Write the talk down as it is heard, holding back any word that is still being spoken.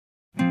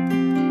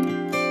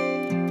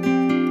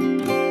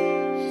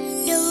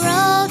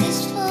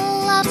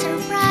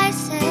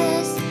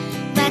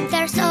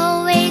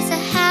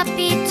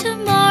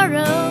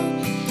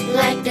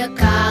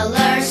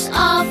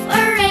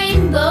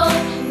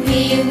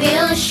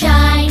will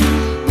shine,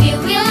 we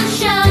will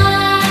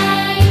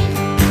shine.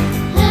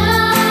 La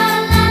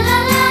la la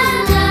la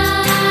la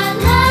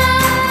la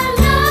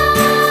la.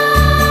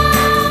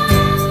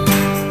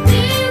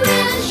 We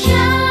will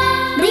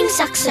shine. Bring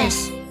success.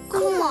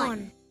 Kumon.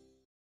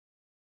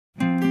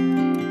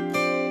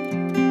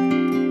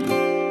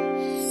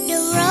 The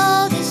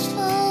road is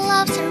full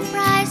of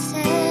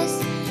surprises,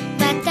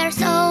 but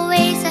there's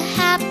always a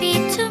happy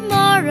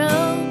tomorrow.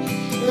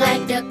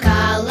 Like the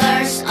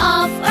colors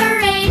of a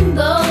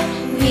rainbow,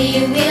 we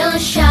will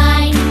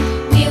shine,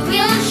 we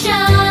will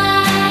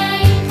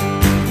shine.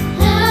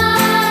 La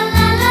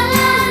la la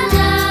la la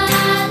la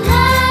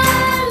la.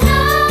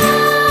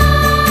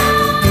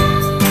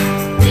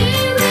 We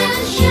will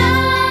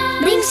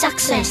shine. Bring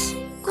success.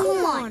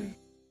 Kumon.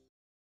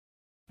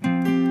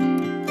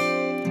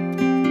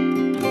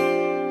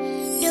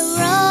 The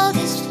road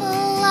is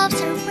full of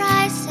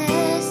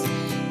surprises,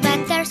 but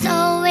there's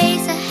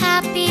always a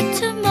happy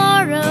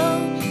tomorrow.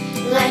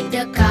 Like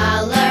the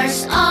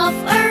colors of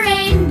a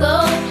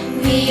rainbow,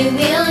 we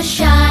will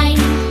shine,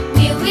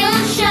 we will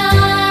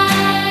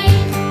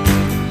shine.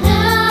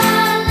 La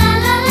la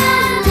la la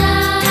la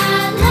la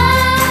la.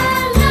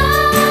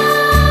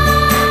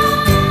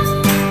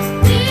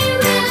 We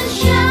will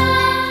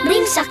shine.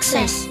 Bring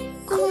success.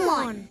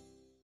 Kumon.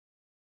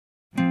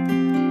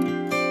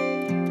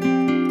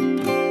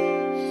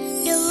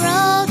 The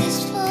road is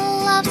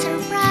full of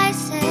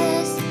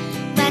surprises,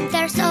 but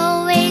there's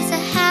always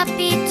a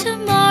happy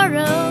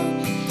tomorrow.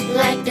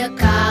 Like the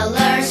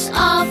colors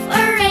of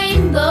a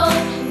rainbow,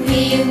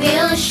 we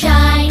will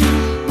shine,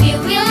 we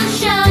will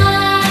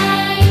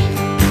shine.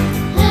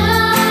 La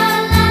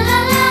la la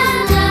la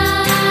la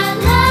la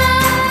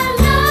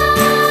la.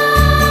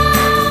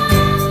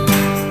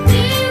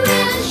 We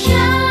will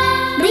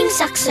shine. Bring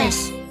success.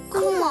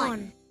 Kumon.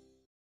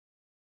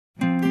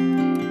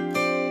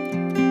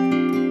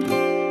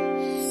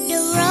 The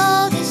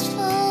road is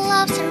full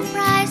of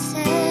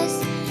surprises,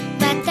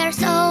 but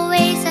there's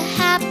always a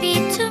happy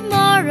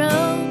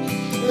tomorrow.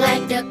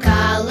 Like the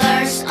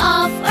colors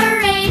of a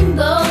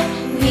rainbow,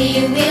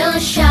 we will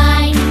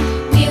shine,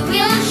 we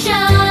will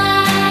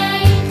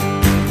shine.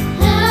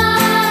 La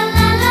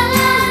la la la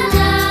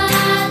la la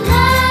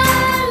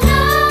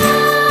la.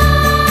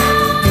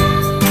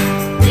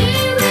 We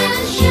will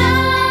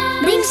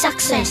shine. Bring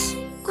success.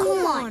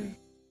 Kumon.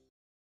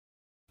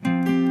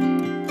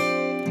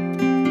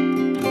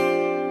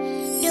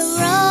 The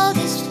road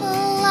is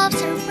full of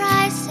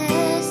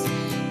surprises,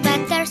 but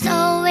there's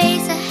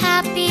always a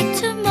happy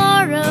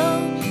tomorrow.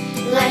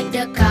 Like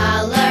the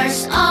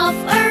colors of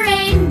a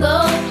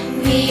rainbow,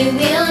 we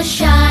will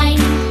shine,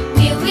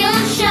 we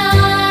will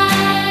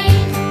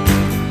shine.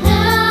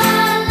 La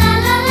la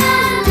la la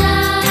la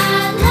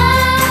la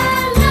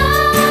la.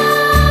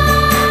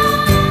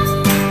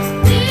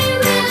 We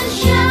will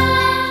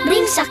shine.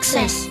 Bring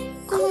success.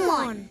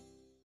 Kumon.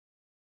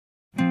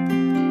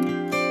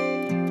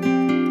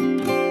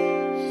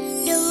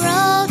 The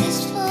road is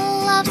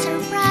full of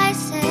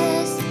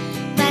surprises,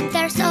 but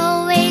there's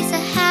always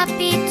a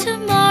happy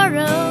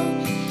tomorrow.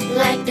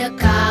 Like the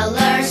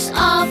colors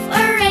of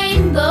a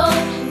rainbow,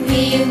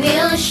 we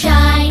will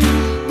shine,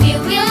 we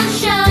will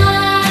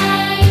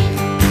shine.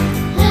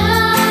 La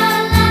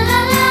la la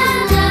la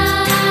la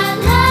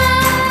la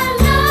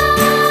la.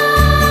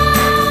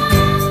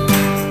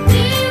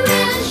 We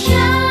will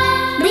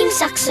shine. Bring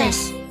success.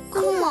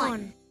 Kumon.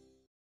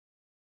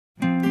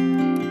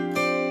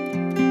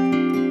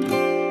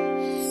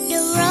 The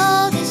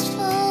road is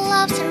full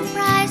of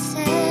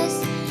surprises,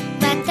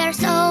 but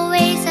there's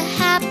always a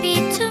happy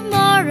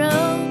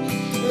tomorrow.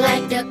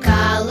 Like the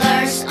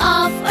colors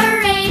of a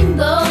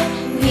rainbow,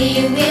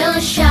 we will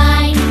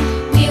shine,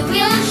 we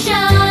will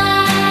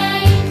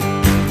shine.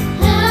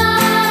 La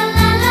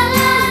la la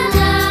la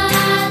la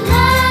la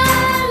la.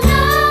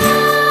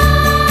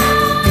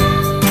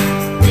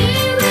 We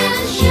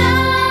will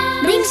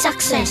shine. Bring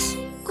success.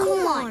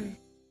 Kumon.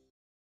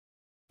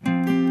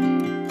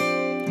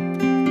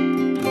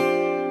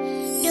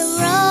 The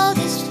road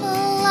is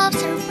full of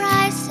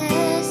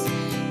surprises,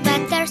 but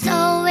there's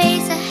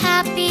always a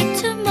happy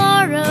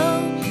tomorrow.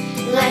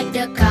 Like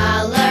the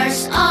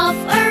colors of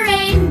a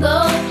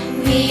rainbow,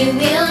 we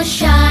will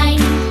shine,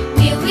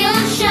 we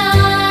will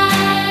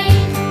shine.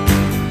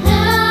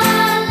 La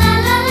la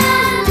la la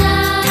la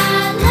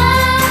la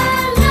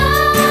la.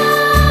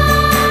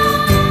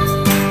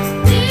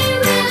 We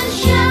will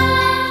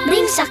shine.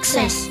 Bring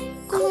success.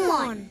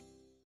 Kumon.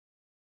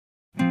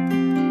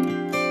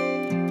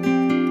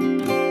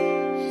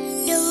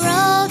 The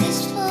road is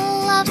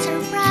full of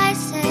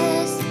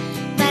surprises,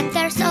 but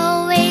there's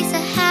always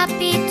a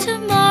happy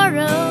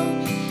tomorrow.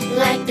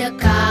 Like the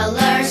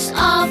colors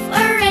of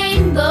a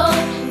rainbow,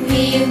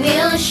 we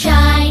will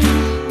shine,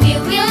 we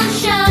will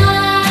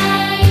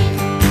shine.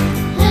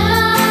 La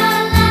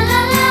la la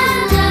la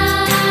la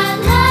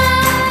la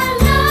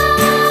la.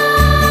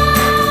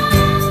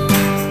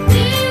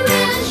 We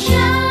will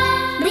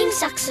shine. Bring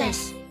success.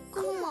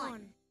 Kumon.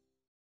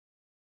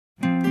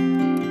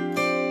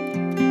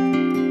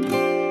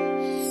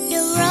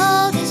 The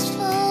road is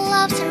full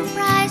of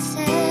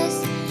surprises,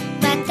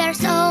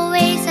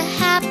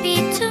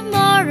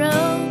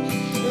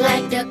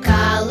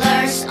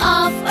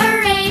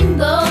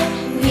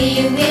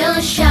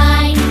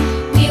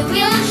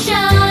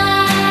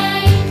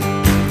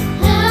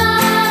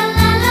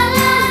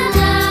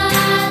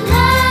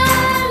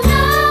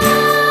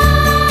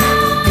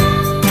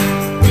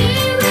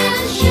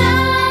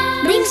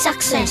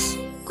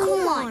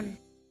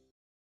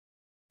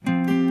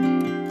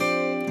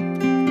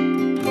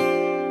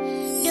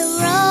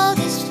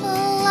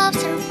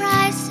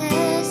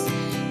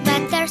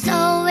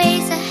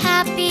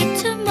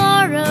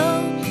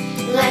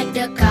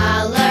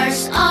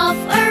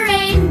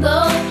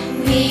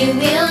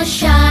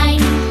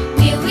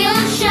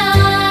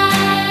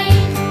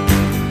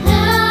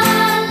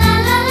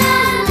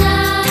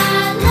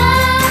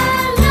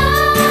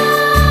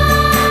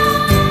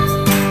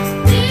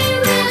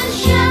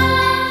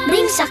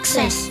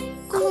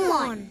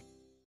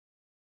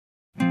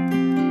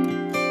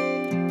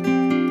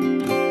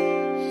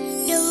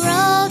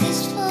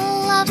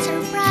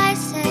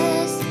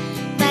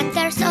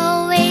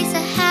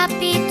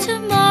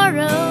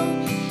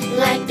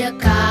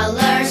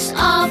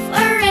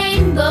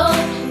 rainbow.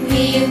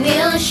 We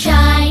will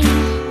shine,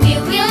 we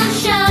will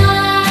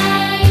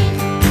shine.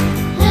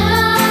 La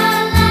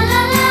la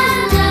la la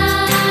la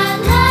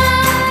la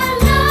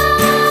la.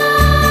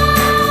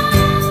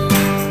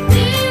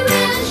 We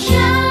will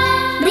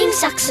shine. Bring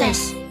success.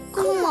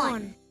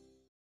 Kumon.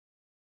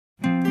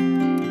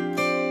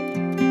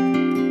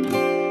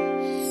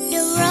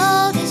 The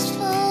world is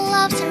full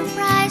of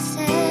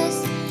surprises,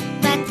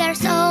 but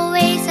there's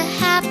always a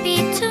happy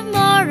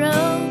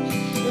tomorrow.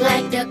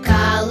 Like the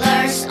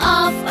colors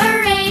of a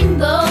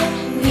rainbow,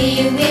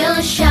 we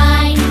will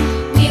shine,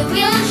 we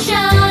will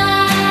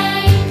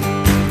shine.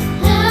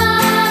 La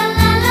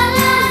la la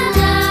la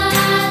la la.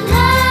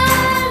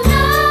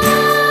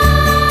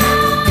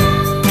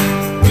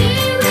 We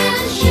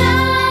will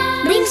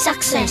shine. Bring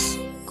success.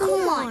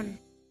 Kumon.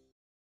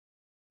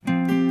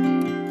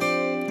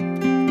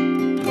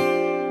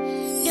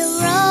 The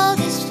world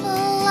is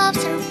full of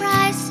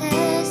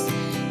surprises,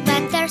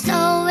 but there's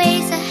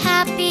always a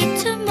happy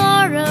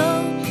tomorrow.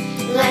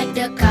 Like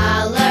the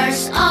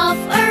colors of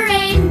a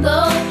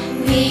rainbow,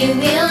 we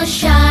will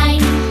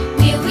shine,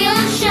 we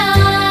will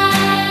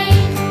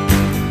shine.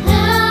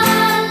 La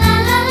la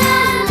la la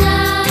la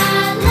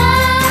la.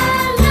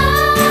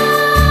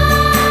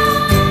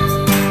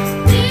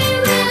 We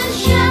will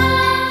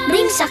shine.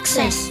 Bring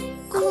success.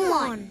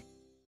 Kumon.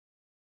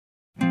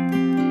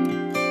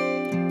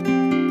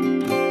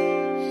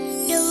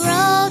 The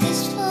world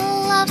is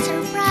full of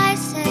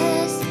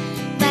surprises,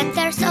 but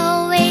there's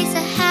always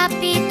a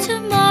happy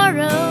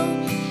tomorrow.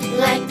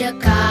 Like the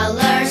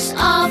colors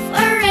of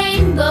a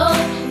rainbow,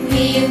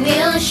 we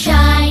will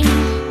shine,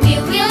 we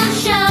will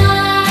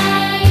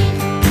shine.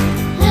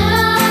 La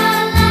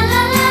la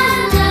la la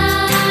la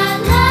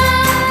la.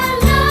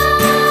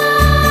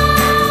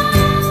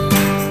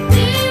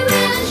 We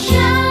will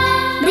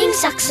shine. Bring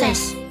success.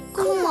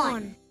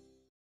 Kumon.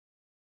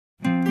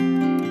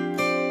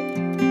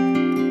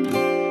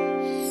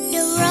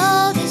 The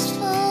world is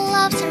full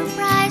of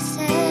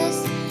surprises,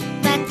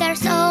 but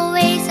there's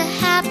always a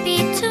happy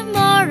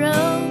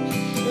tomorrow.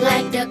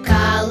 Like the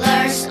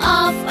colors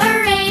of a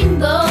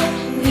rainbow,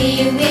 we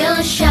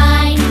will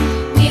shine,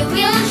 we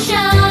will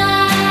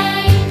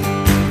shine.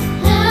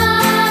 La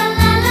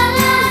la la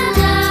la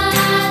la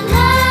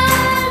la.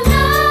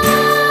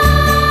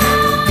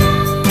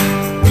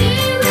 We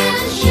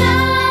will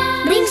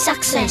shine. Bring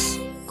success.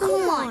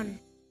 Kumon.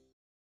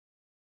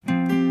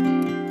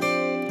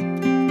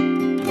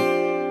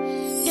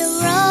 The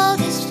world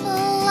is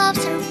full of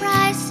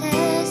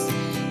surprises,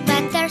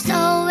 but there's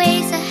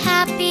always a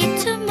happy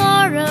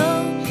tomorrow.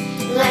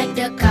 Like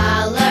the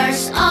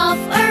colors of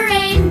a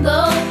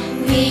rainbow,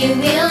 we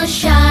will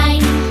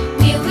shine,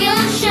 we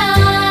will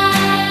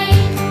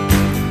shine.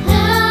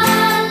 La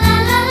la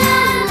la la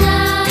la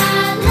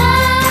la.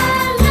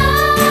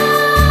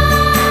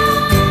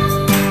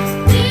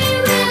 We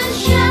will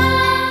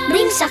shine.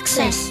 Bring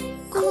success.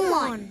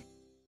 Kumon.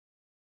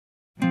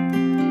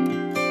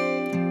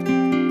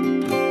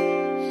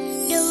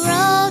 The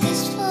world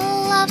is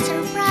full of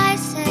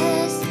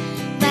surprises,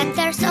 but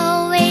there's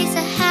always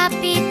a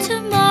happy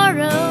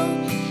tomorrow.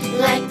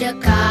 Like the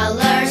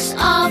colors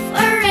of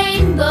a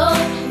rainbow,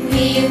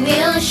 we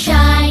will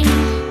shine.